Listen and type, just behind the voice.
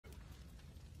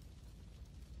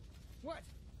What?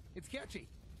 It's catchy.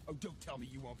 Oh, don't tell me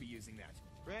you won't be using that.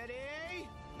 Ready?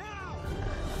 Now!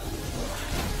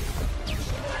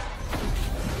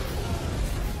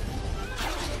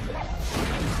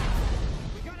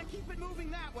 We gotta keep it moving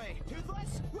that way.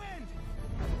 Toothless, wind!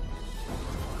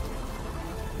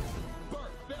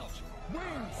 Berk, belch,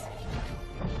 wings!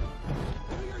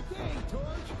 Do your thing,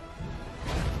 Torch!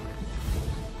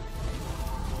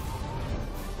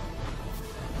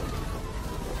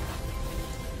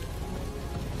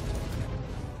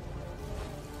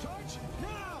 Torch,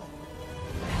 now!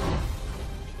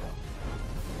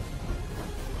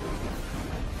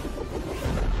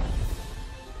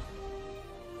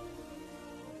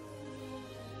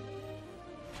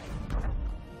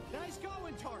 Nice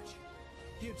going, Torch.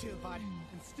 You too, bud.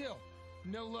 And still,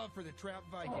 no love for the Trap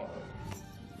Viking.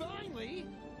 Finally!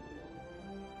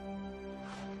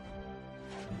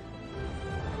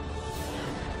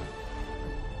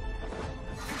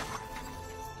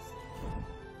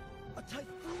 A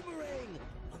typhoon!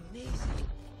 Amazing!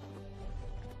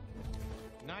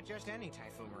 Not just any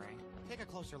typhoomerang. Take a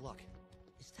closer look.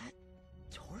 Is that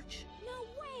Torch? No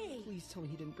way! Please tell me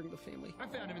he didn't bring the family. I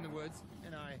found him in the woods,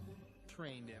 and I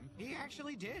trained him. He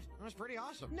actually did. It was pretty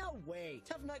awesome. No way!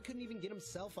 Tough Nut couldn't even get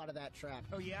himself out of that trap.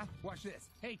 Oh yeah? Watch this.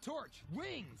 Hey, Torch,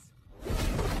 wings!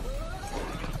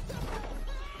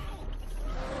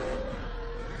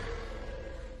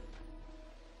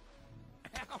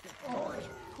 Ow! Torch,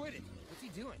 quit it! What's he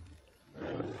doing?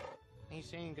 He's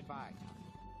saying goodbye.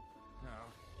 No.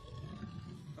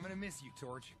 I'm gonna miss you,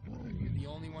 Torch. You're the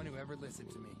only one who ever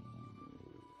listened to me.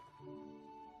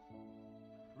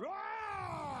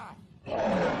 Roar!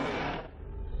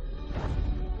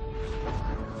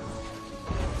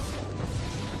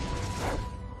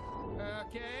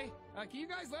 Okay. Can you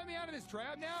guys let me out of this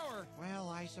trap now, or? Well,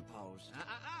 I suppose.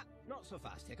 Not so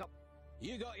fast, Hiccup.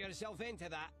 You got yourself into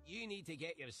that. You need to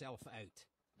get yourself out.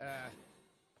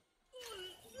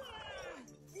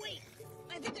 Wait,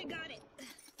 I think I got it.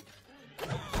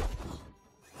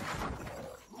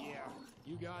 Yeah,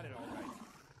 you got it all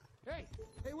right.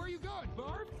 Hey, where are you going,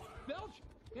 Barb? Belch?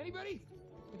 Anybody?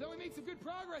 I thought we made some good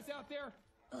progress out there.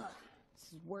 Ugh,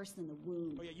 this is worse than the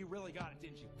wound. Oh yeah, you really got it,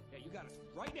 didn't you? Yeah, you got us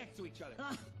right next to each other.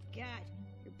 Oh, God,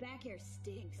 your back hair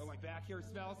stinks. Oh, my back hair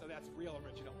smells? Oh, that's real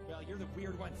original. Well, you're the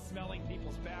weird one smelling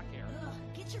people's back hair. Ugh,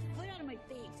 get your foot out of my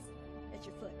face. That's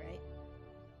your foot, right?